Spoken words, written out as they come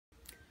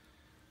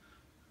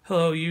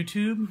Hello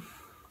YouTube,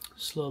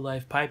 Slow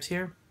Life Pipes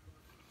here.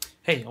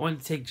 Hey, I wanted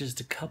to take just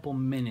a couple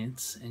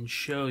minutes and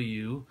show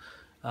you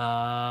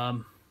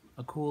a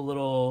cool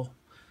little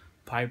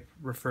pipe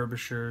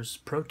refurbisher's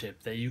pro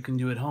tip that you can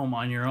do at home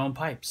on your own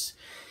pipes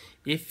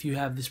if you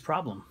have this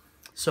problem.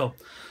 So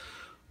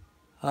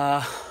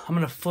I'm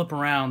going to flip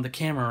around the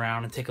camera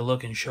around and take a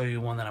look and show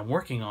you one that I'm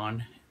working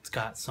on. It's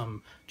got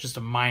just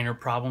a minor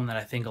problem that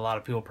I think a lot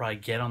of people probably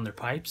get on their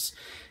pipes,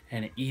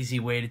 and an easy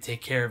way to take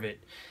care of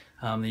it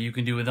that you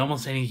can do with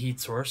almost any heat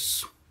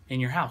source in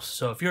your house.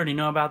 So if you already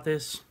know about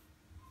this,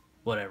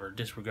 whatever,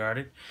 disregard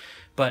it.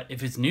 But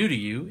if it's new to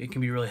you, it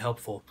can be really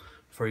helpful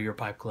for your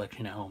pipe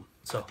collection at home.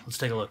 So let's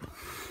take a look.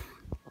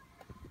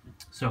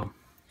 So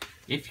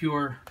if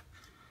you're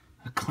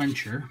a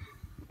clencher,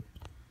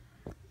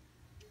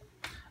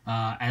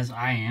 as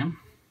I am,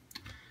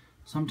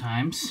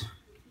 sometimes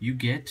you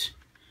get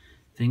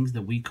things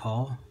that we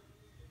call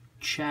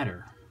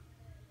chatter.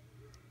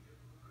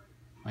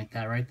 Like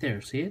that right there,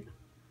 see it?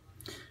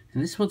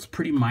 And this one's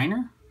pretty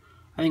minor.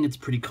 I think it's a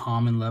pretty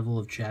common level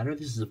of chatter.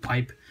 This is a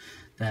pipe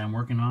that I'm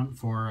working on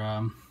for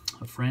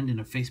a friend in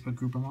a Facebook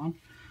group I'm on,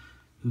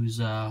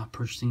 who's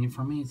purchasing it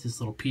from me. It's this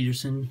little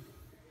Peterson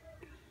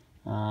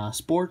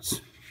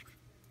Sports,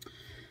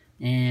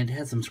 and it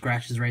has some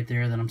scratches right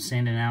there that I'm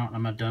sanding out.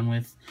 I'm not done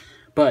with,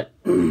 but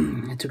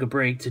I took a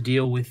break to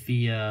deal with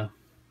the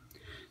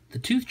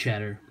tooth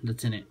chatter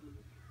that's in it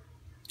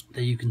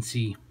that you can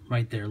see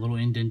right there. Little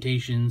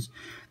indentations.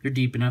 They're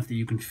deep enough that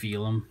you can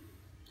feel them.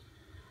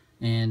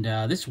 And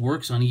this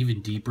works on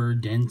even deeper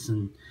dents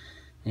and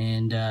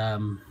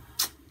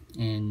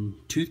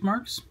tooth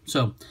marks.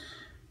 So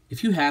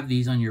if you have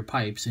these on your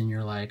pipes and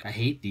you're like, I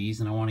hate these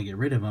and I want to get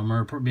rid of them,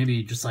 or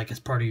maybe just like as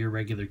part of your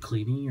regular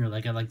cleaning, you're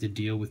like, I like to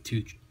deal with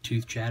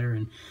tooth chatter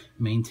and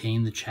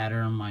maintain the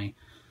chatter on my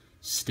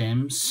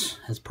stems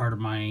as part of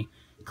my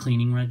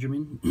cleaning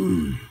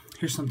regimen.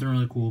 Here's something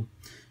really cool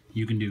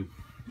you can do.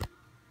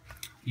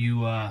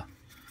 You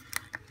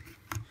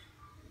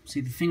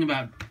see, the thing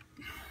about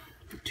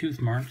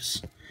tooth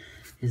marks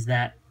is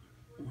that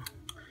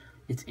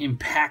it's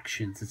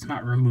impactions. It's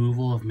not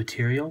removal of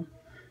material.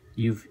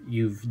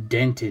 You've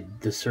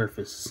dented the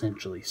surface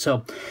essentially.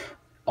 So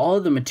all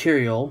of the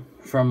material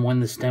from when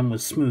the stem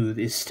was smooth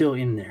is still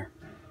in there.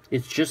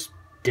 It's just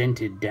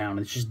dented down.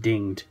 It's just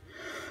dinged.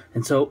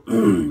 And so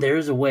there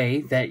is a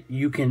way that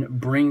you can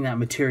bring that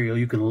material,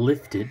 you can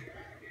lift it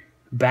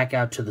back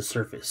out to the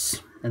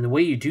surface. And the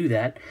way you do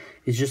that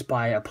is just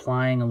by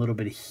applying a little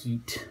bit of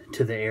heat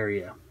to the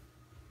area.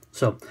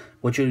 So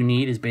what you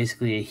need is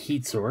basically a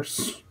heat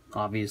source,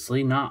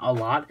 obviously, not a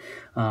lot.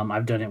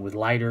 I've done it with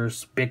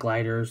lighters, big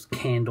lighters,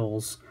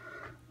 candles.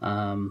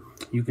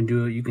 You can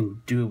do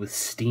it with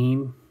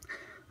steam.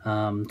 It's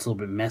a little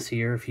bit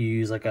messier if you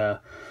use like a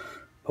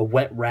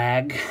wet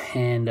rag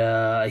and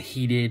a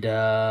heated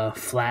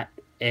flat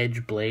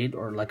edge blade,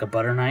 or like a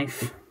butter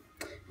knife.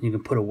 You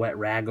can put a wet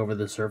rag over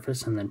the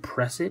surface and then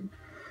press it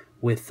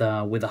with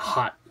a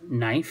hot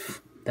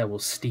knife that will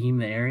steam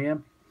the area.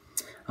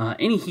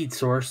 Any heat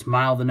source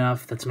mild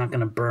enough that's not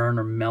going to burn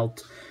or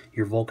melt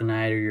your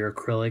vulcanite or your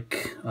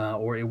acrylic,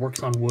 or it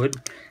works on wood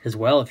as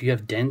well. If you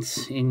have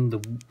dents in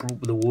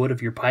the wood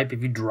of your pipe,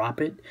 if you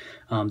drop it,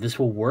 this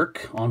will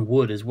work on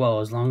wood as well,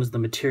 as long as the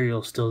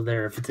material is still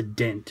there. If it's a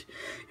dent,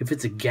 if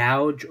it's a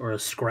gouge or a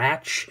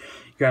scratch,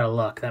 you're out of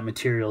luck. That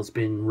material's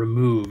been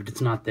removed.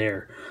 It's not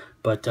there.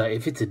 But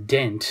if it's a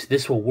dent,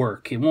 this will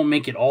work. It won't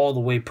make it all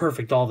the way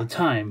perfect all the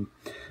time,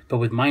 but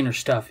with minor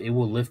stuff, it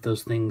will lift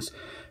those things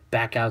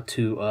back out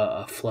to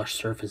a flush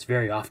surface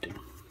very often.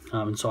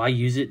 And so I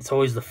use it. It's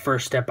always the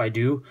first step I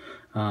do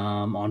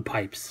on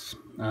pipes,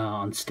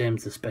 on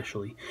stems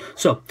especially.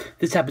 So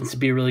this happens to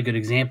be a really good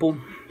example.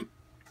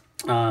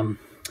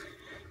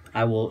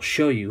 I will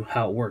show you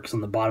how it works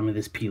on the bottom of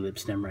this P-lip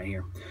stem right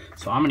here.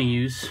 So I'm going to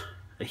use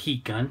a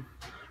heat gun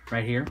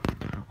right here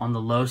on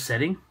the low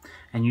setting,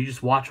 and you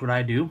just watch what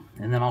I do,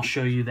 and then I'll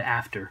show you the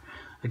after.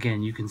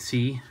 Again, you can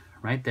see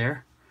right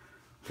there,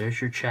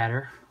 there's your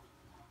chatter.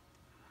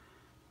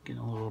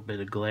 Getting a little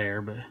bit of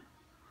glare, but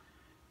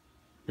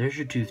there's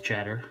your tooth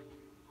chatter.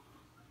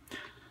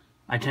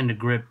 I tend to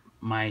grip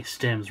my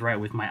stems right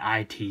with my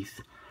eye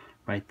teeth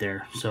right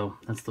there. So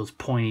that's those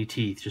pointy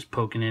teeth just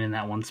poking in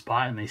that one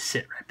spot, and they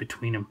sit right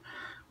between them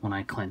when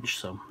I clench.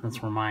 So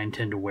that's where mine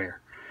tend to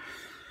wear.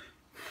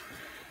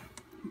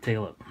 Take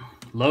a look.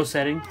 Low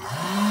setting. I'm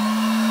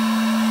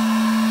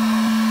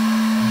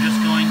just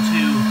going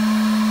to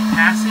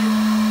pass it.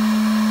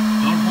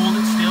 Don't hold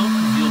it still,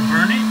 because you'll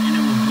burn it and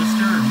it will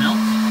blister or melt.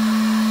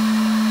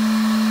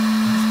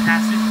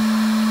 Pass it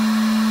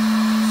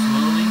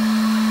slowly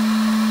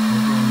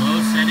over a low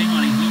setting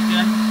on a heat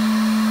gun.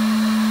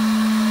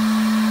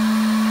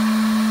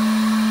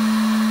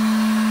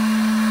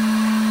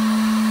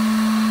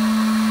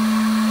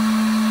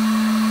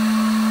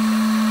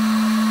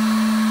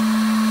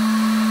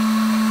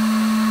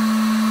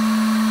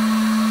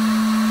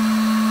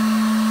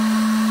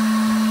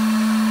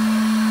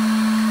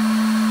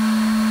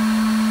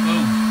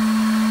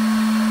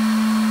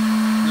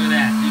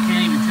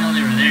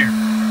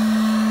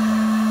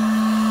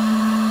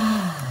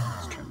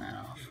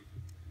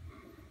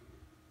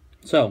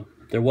 So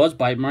there was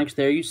bite marks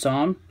there, you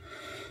saw them,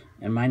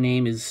 and my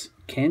name is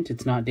Kent.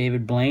 It's not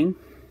David Blaine,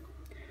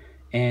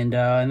 and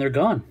they're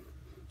gone.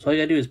 So all you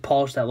gotta do is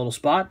polish that little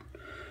spot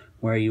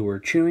where you were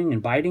chewing and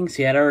biting.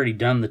 See, I'd already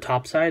done the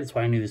top side. That's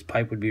why I knew this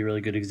pipe would be a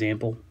really good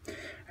example.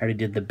 I already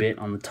did the bit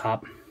on the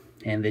top,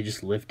 and they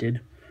just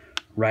lifted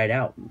right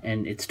out,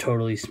 and it's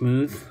totally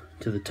smooth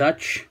to the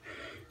touch.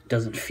 It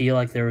doesn't feel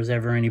like there was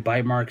ever any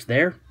bite marks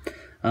there.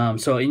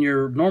 So in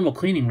your normal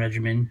cleaning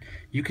regimen,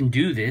 you can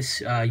do this.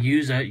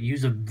 Use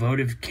a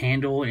votive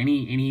candle,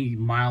 any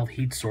mild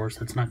heat source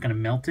that's not going to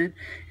melt it.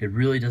 It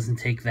really doesn't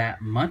take that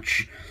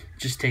much. It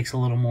just takes a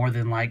little more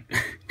than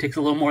takes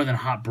a little more than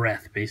hot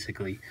breath,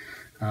 basically,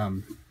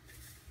 to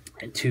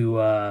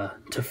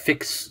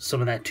fix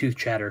some of that tooth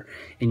chatter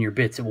in your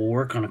bits. It will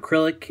work on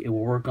acrylic. It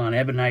will work on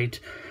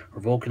ebonite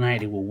or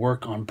vulcanite. It will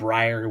work on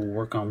briar. It will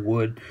work on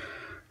wood.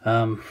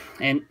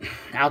 And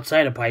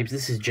outside of pipes,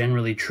 this is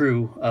generally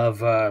true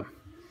of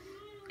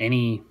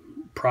any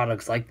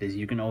products like this.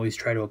 You can always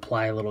try to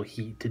apply a little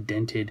heat to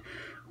dented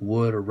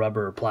wood or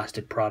rubber or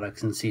plastic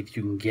products and see if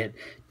you can get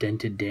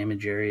dented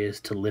damage areas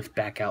to lift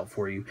back out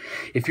for you.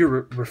 If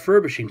you're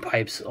refurbishing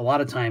pipes, a lot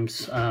of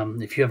times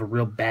if you have a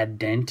real bad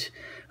dent,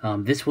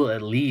 this will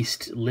at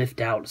least lift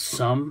out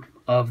some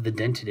of the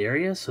dented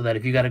area, so that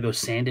if you got to go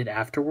sand it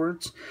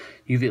afterwards,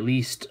 you've at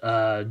least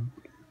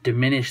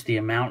diminish the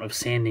amount of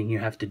sanding you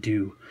have to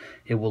do.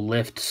 It will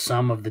lift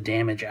some of the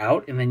damage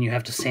out, and then you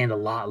have to sand a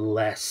lot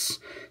less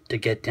to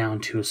get down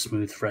to a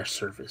smooth, fresh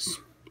surface.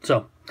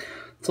 So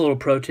it's a little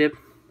pro tip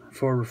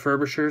for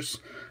refurbishers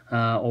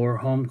or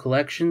home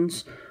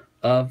collections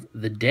of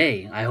the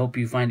day. I hope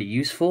you find it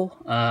useful.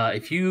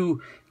 If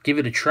you give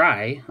it a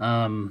try,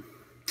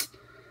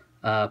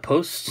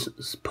 post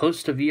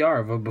a VR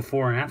of a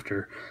before and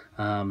after,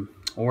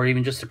 or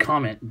even just a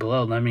comment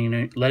below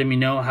letting me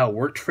know how it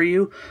worked for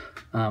you.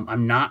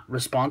 I'm not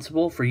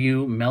responsible for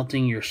you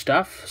melting your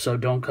stuff, so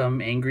don't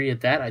come angry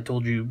at that. I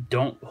told you,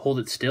 don't hold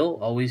it still.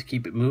 Always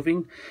keep it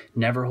moving.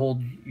 Never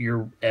hold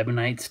your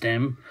ebonite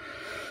stem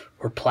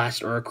or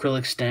plastic or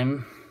acrylic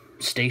stem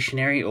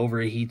stationary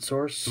over a heat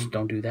source.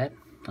 Don't do that.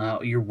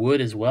 Your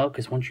wood as well,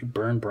 because once you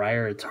burn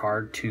briar, it's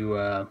hard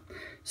to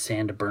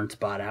sand a burnt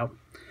spot out.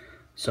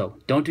 So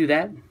don't do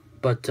that,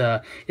 but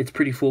it's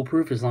pretty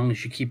foolproof as long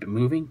as you keep it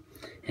moving.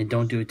 And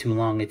don't do it too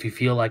long. If you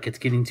feel like it's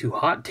getting too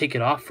hot, take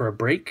it off for a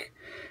break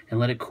and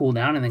let it cool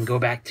down, and then go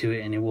back to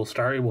it, and it will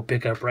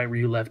pick up right where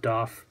you left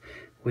off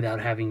without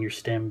having your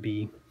stem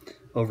be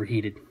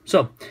overheated.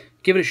 So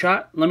give it a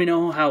shot. Let me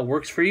know how it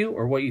works for you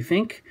or what you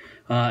think.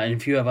 And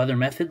if you have other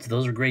methods,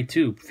 those are great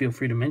too. Feel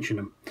free to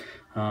mention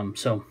them.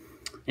 So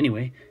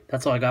anyway,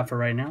 that's all I got for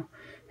right now.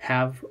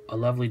 Have a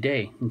lovely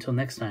day. Until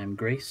next time,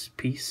 grace,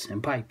 peace,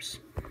 and pipes.